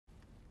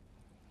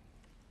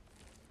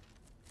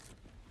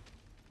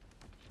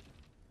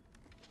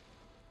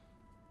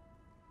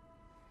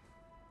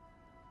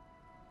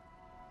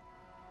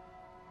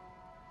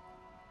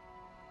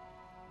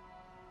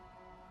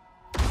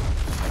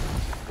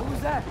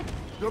that?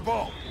 The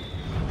ball.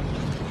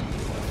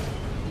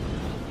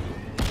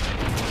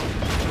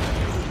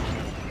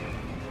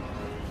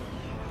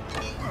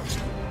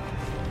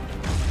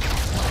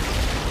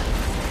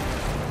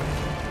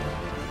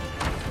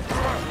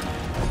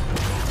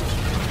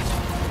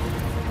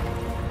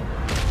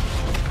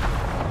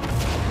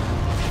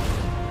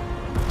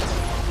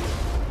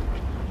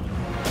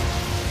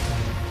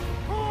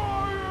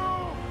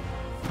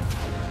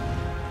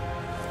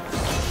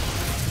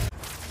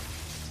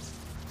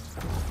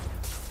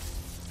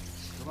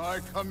 Can I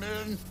come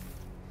in?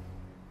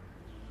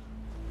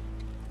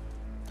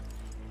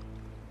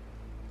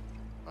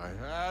 I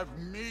have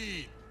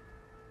meat.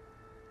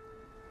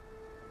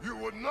 You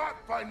would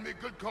not find me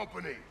good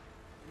company.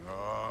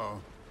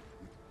 No.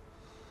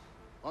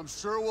 I'm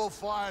sure we'll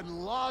find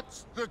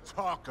lots to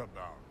talk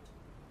about.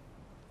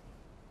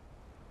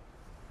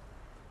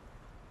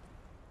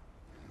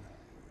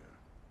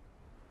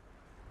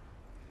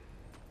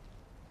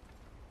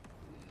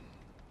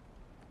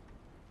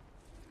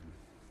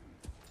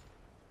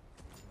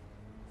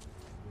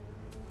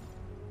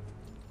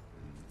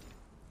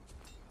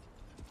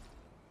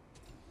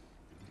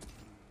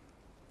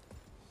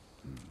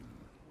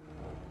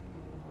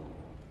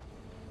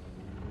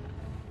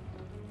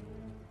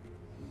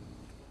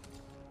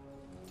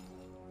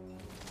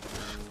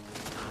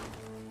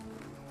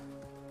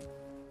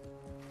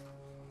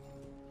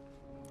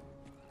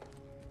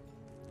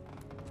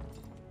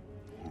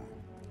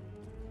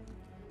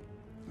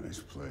 Nice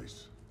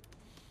place.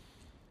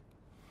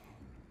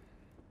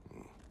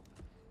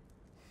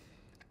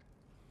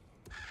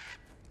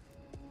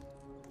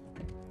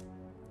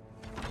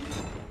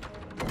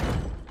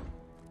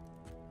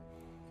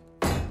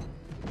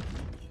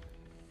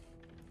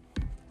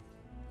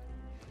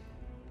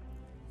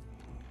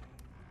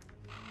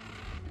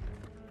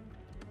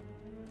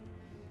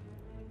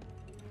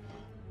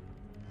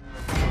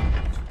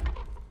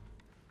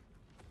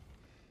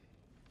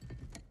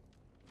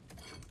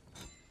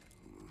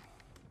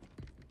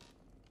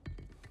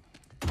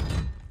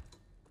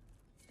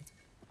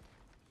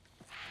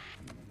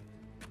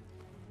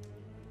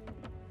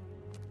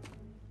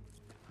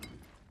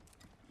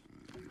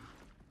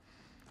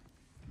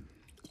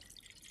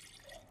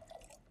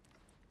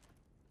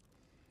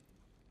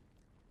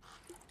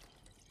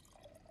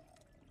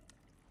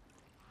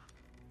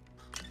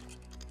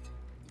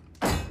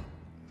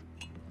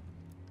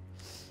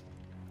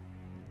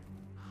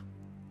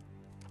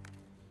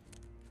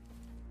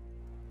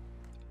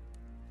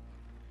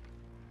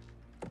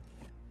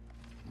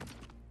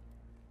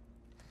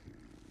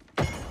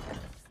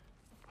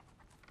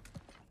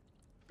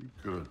 You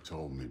could have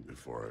told me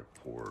before I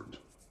poured.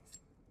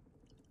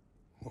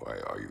 Why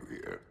are you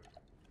here?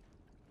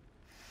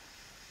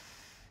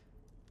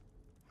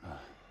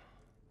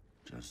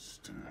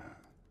 Just,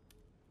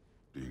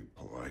 being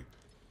polite.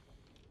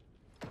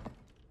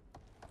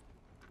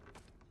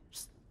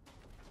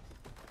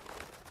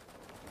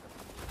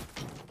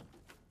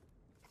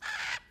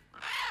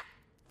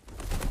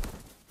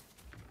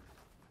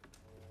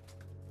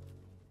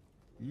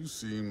 You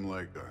seem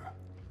like a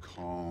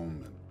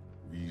calm and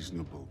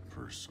reasonable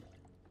person.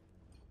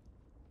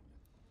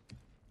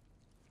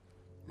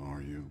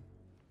 Are you?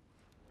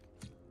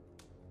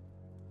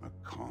 A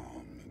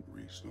calm and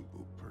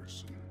reasonable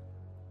person.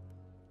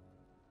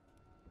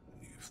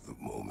 If the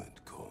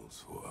moment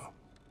calls for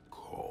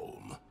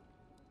calm.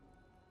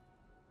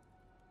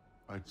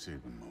 I'd say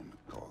the moment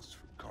calls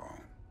for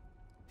calm.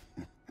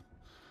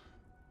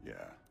 Yeah.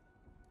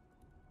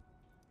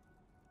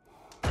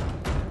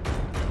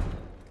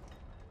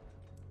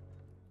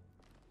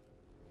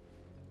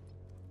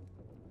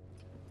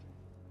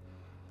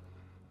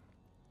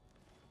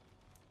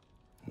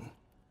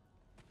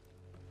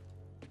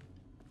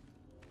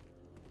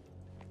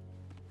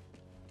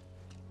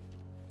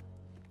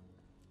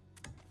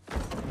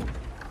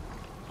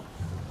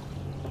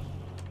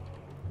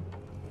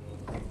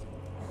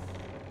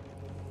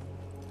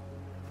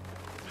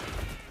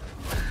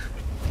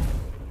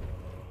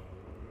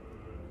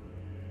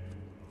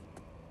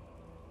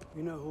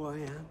 You know who I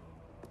am?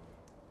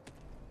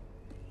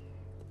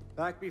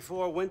 Back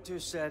before winter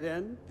set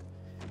in,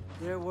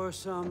 there were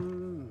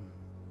some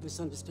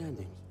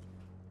misunderstandings.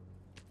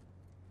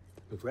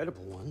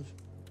 Regrettable ones.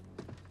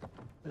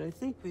 But I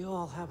think we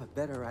all have a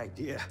better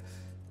idea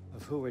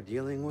of who we're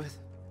dealing with.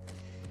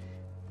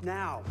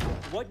 Now,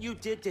 what you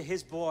did to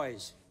his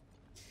boys.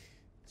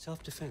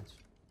 Self-defense.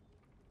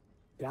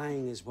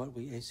 Dying is what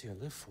we Aesir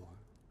live for.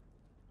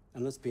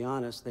 And let's be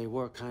honest, they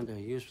were kinda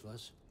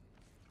useless.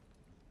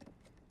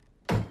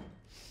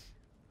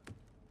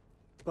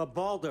 But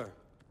Baldur,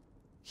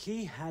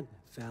 he had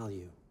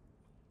value.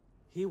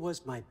 He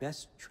was my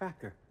best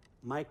tracker,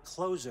 my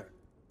closer.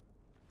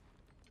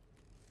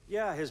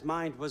 Yeah, his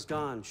mind was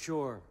gone,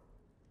 sure.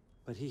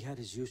 But he had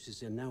his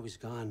uses, and now he's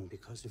gone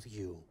because of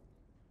you.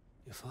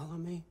 You follow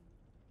me?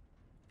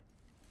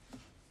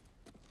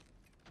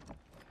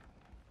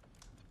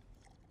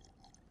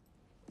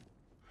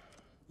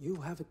 You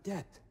have a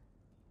debt.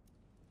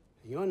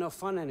 You're no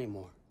fun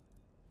anymore.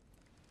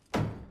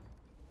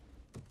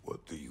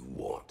 What do you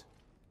want?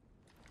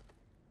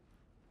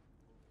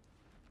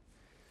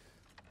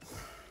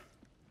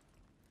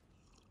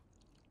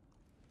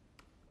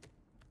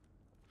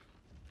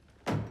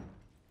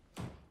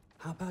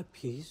 How about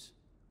peace?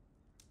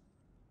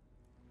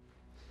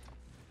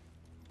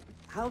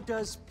 How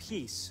does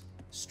peace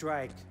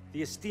strike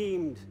the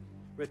esteemed,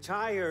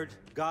 retired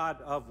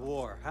god of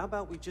war? How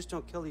about we just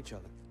don't kill each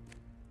other?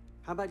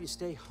 How about you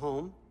stay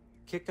home,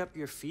 kick up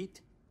your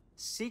feet,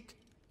 seek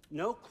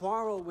no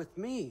quarrel with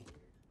me,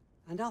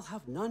 and I'll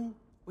have none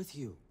with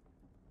you.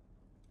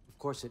 Of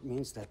course, it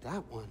means that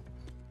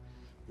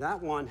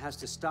that one has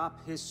to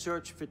stop his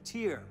search for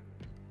Tyr.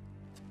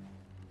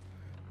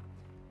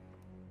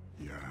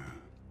 Yeah.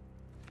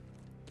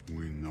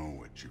 We know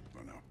what you've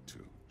been up to.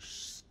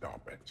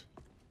 Stop it.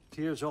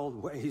 Tyr's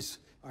old ways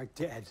are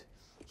dead.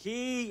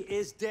 He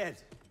is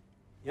dead.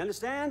 You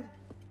understand?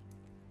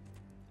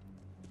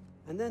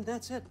 And then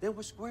that's it. Then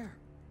we're square.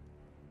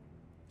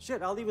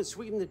 Shit, I'll even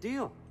sweeten the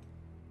deal.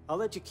 I'll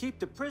let you keep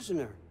the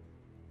prisoner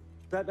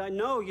that I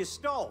know you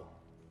stole.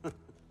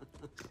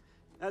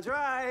 That's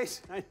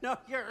right. I know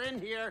you're in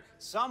here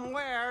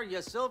somewhere,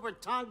 you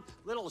silver-tongued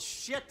little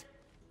shit.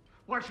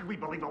 Why should we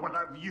believe a word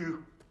out of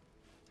you?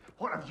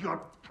 What have your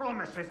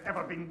promises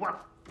ever been worth?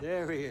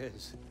 There he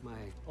is,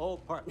 my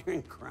old partner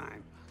in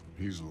crime.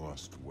 He's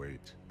lost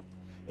weight.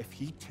 If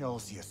he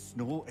tells you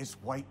snow is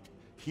white,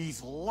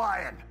 he's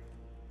lying.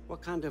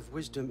 What kind of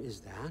wisdom is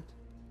that?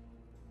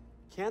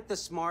 Can't the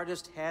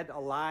smartest head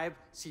alive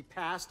see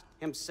past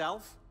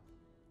himself?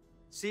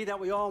 See that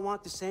we all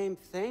want the same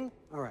thing?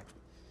 All right.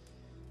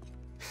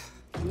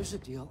 Here's a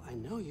deal I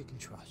know you can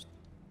trust.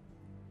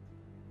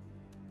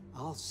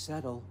 I'll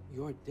settle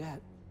your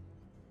debt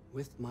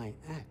with my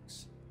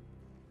ex.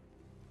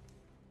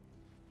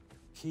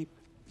 Keep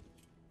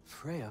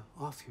Freya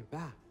off your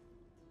back.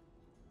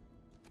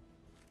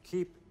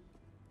 Keep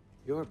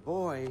your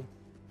boy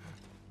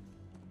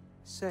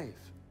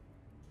safe.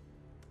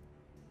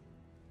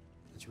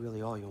 That's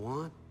really all you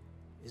want,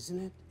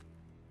 isn't it?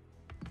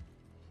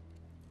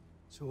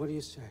 So what do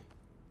you say?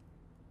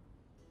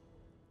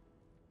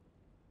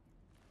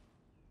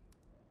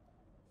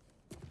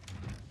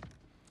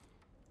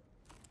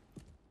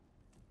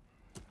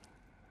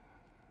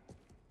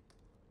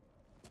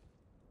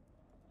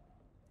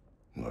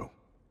 No.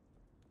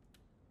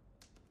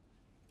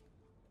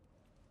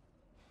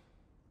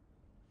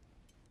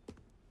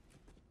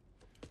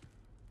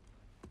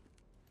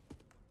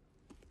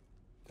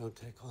 Don't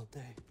take all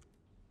day.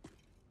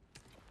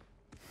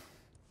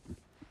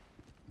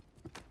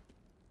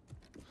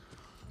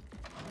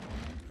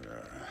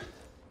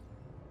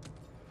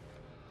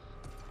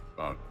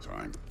 About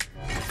time.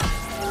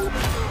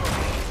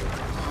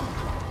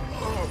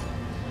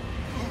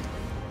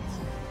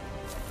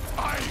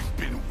 I've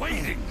been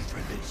waiting for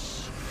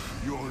this.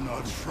 You're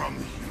not from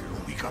here.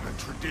 We got a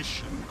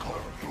tradition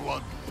called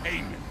blood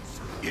payments.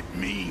 It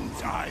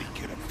means I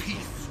get a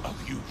piece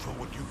of you for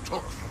what you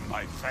took from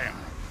my family.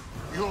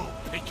 You'll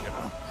pick it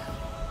up.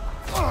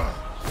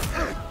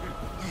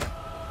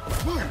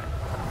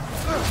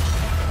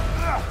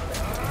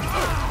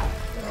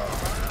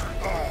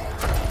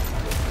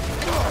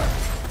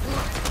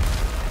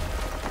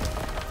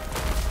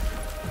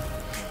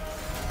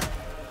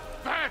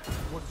 That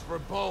was for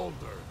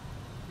Baldur.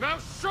 Now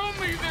show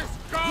me this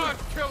god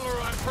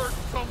killer I've heard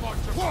so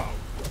much about.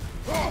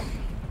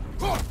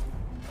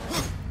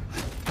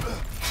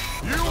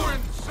 You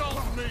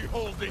insult me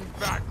holding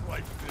back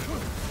like this.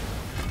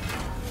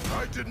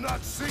 I did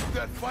not seek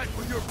that fight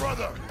with your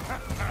brother.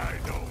 I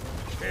don't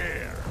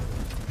care.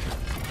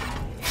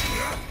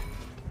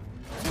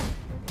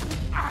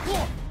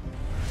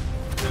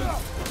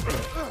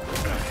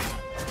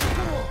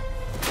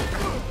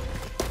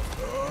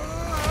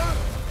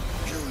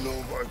 You know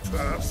my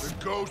past. The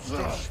ghost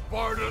of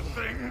Sparta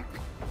thing?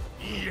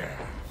 Yeah.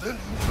 Then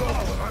you know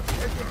what I'm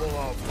capable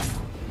of.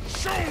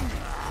 Show me!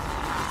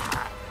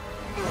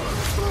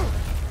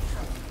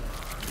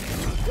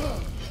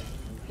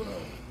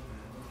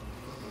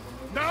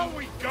 Now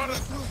we gotta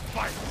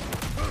fight!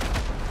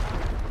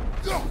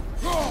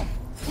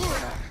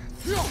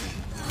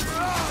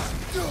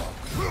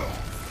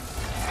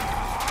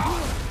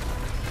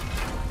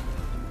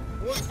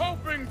 Was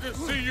hoping to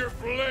see your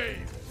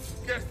blades.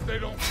 Guess they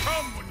don't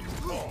come when you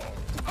fall.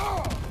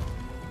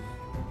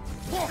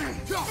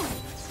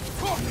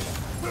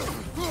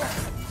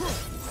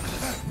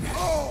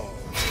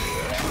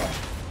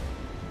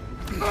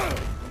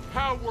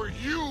 How were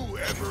you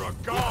ever a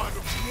god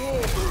of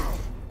war?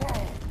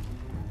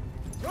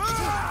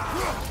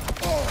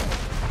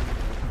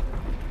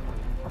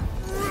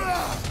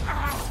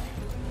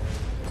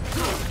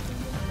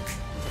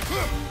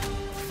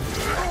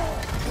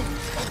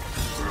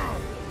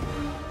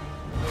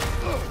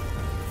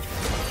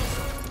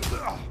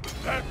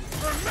 That's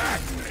for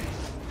Magni!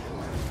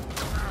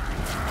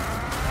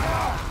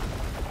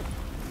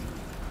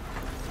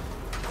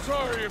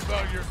 Sorry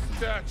about your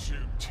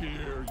statue,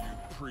 Tyr, you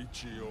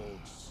preachy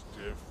old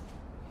stiff.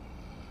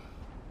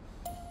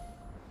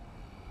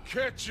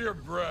 Catch your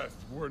breath,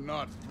 we're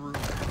not through.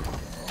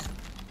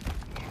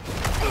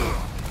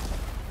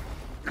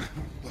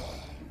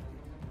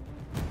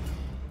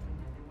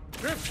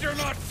 If you're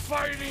not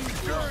fighting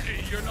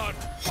dirty, you're not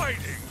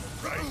fighting,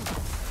 right?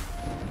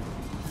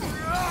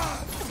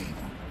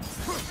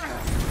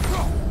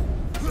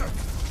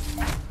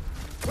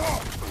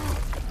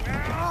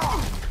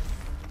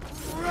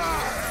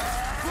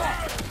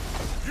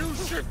 You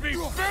should be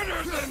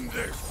better than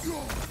this!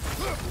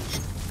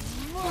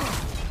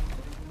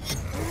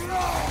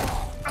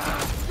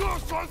 Your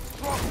son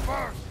struck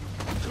first!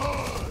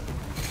 Good!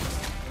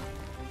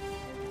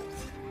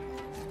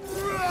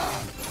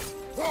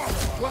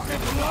 Was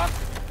it luck?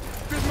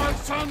 Did my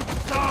son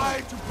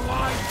die to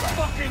blind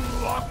fucking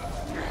luck?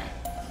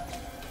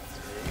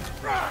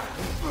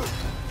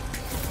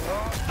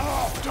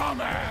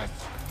 Dumbass!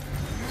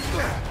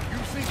 You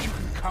think you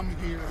can come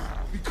here,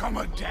 become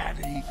a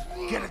daddy,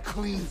 get a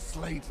clean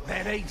slate?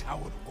 That ain't how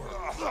it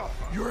works.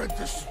 You're a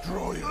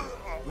destroyer,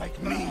 like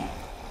me.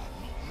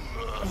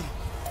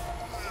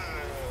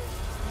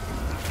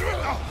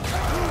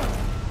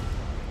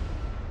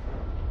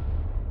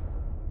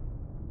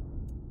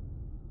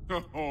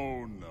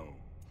 Oh, no.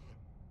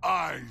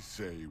 I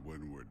say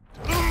when we're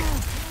done.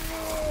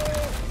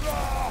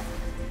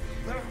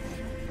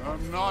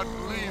 I'm not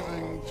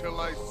leaving till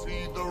I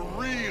see the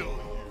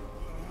real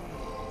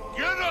you.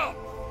 Get up!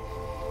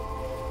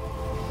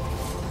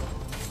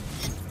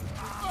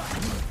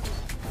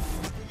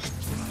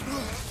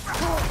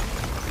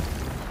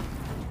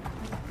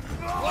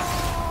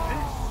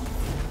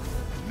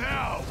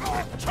 Now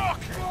we're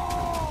talking!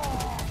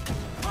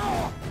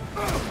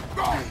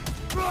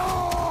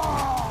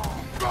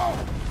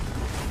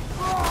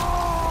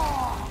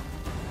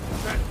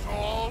 That's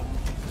all?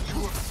 You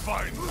are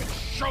finally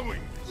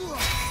showing me!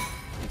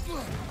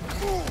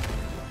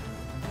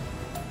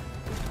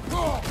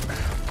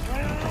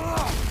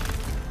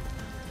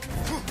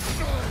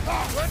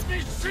 Let me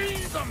see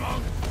the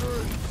monster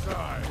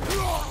inside!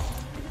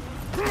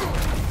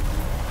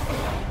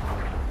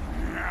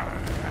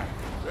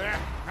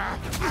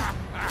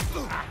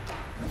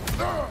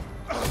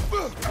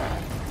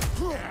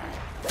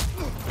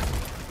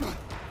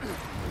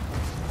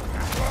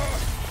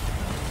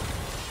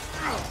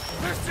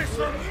 This is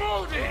for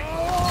Modi!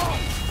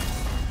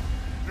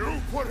 You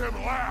put him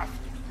last,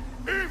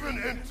 even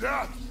in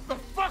death! The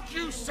fuck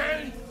you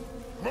say?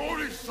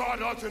 Modi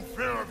sought us in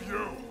fear of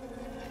you.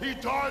 He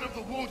died of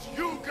the wounds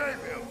you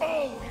gave him.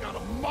 Oh, we got a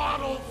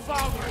model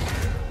father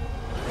here.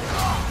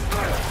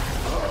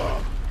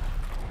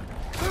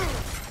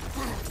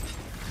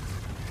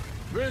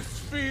 This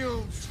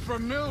feels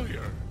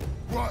familiar.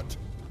 What?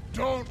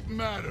 Don't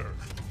matter.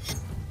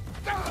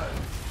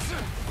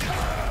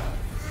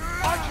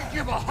 I can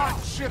give a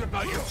hot shit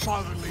about your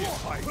fatherly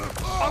advice.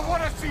 I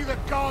want to see the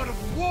god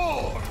of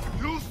war.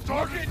 You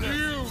started this. Look at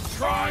you,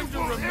 trying to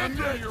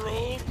remember your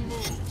old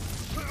moves.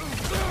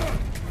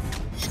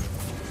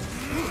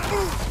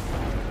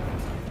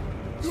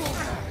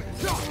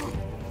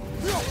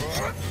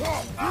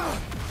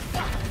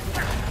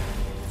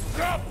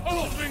 Stop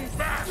holding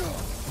back!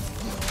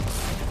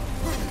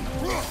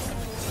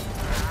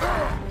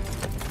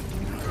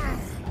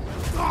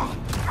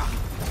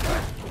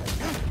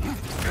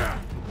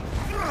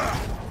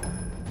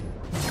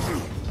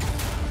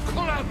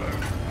 Clever!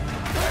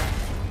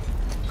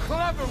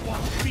 Clever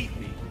won't beat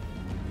me!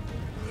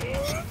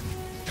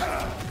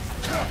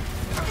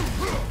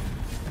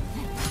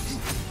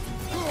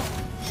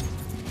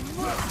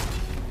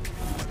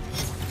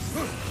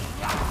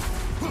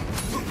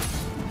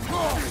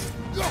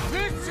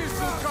 This is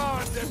the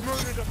god that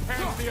murdered a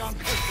pantheon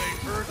because they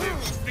hurt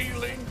his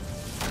feelings.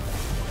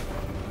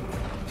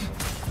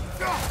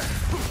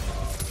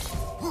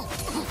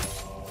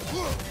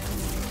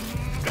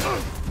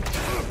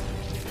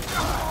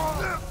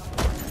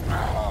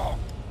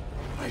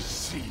 I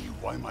see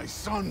why my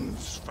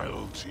sons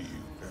fell to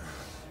you.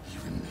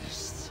 Even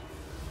this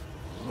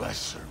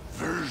lesser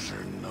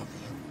version of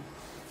you.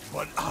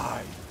 But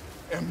I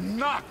am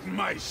not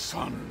my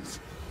sons.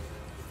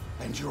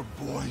 And your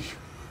boy,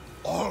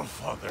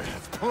 Allfather,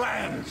 has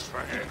plans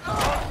for him.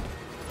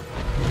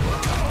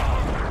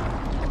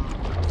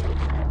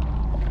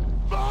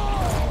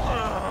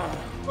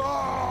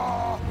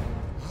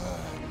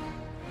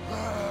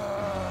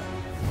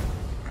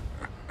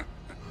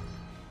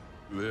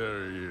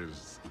 There he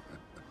is.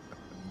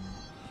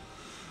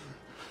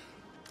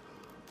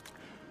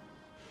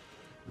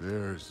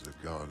 There's the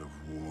god of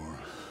war.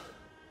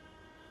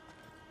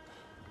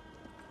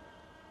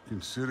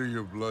 Consider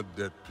your blood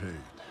debt paid.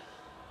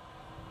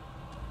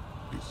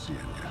 Be seeing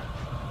you.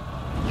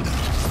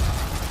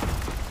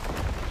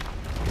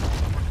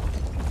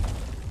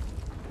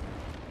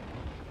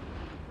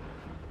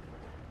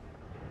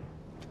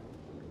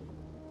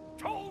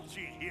 Told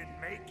you he'd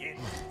make it.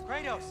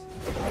 Kratos,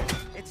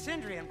 it's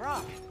Sindri and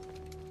Brock.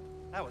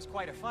 That was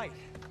quite a fight.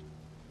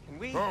 Can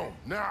we... Oh,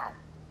 now!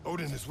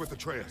 Odin is with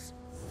Atreus.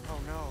 Oh,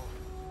 no.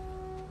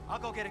 I'll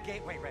go get a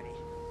gateway ready.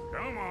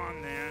 Come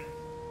on, then.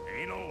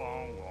 Ain't a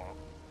long walk.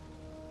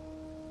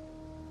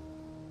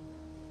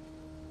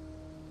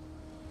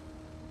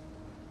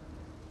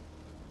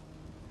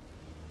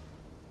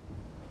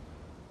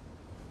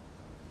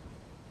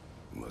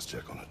 Must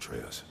check on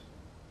Atreus.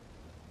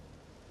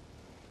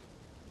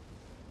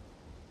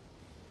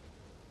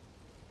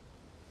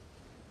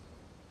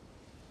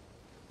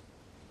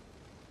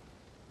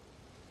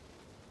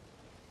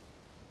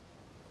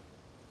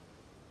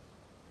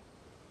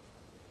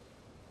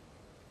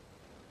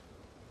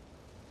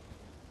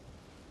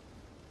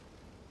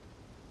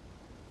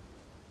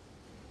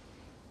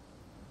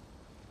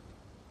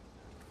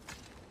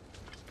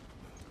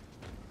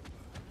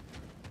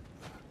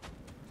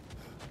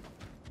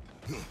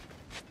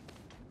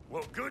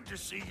 Well, good to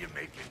see you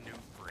making new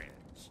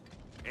friends.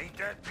 Ain't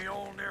that me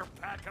old there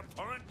pack a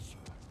punch?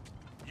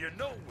 You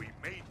know we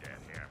made that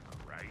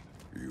hammer, right?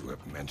 You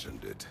have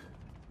mentioned it.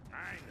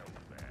 I know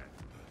that.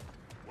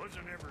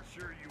 Wasn't ever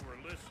sure you were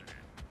listening.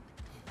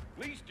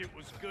 At least it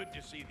was good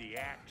to see the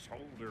axe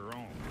hold her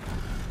own.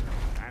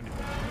 I knew.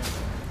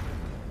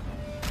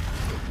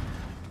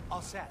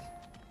 All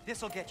set.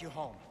 This'll get you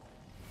home.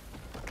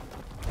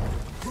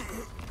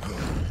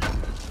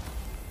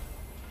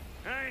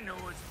 I know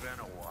it's been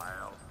a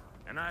while,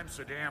 and I'm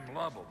so damn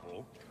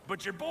lovable,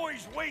 but your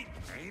boy's waiting,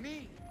 ain't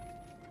he?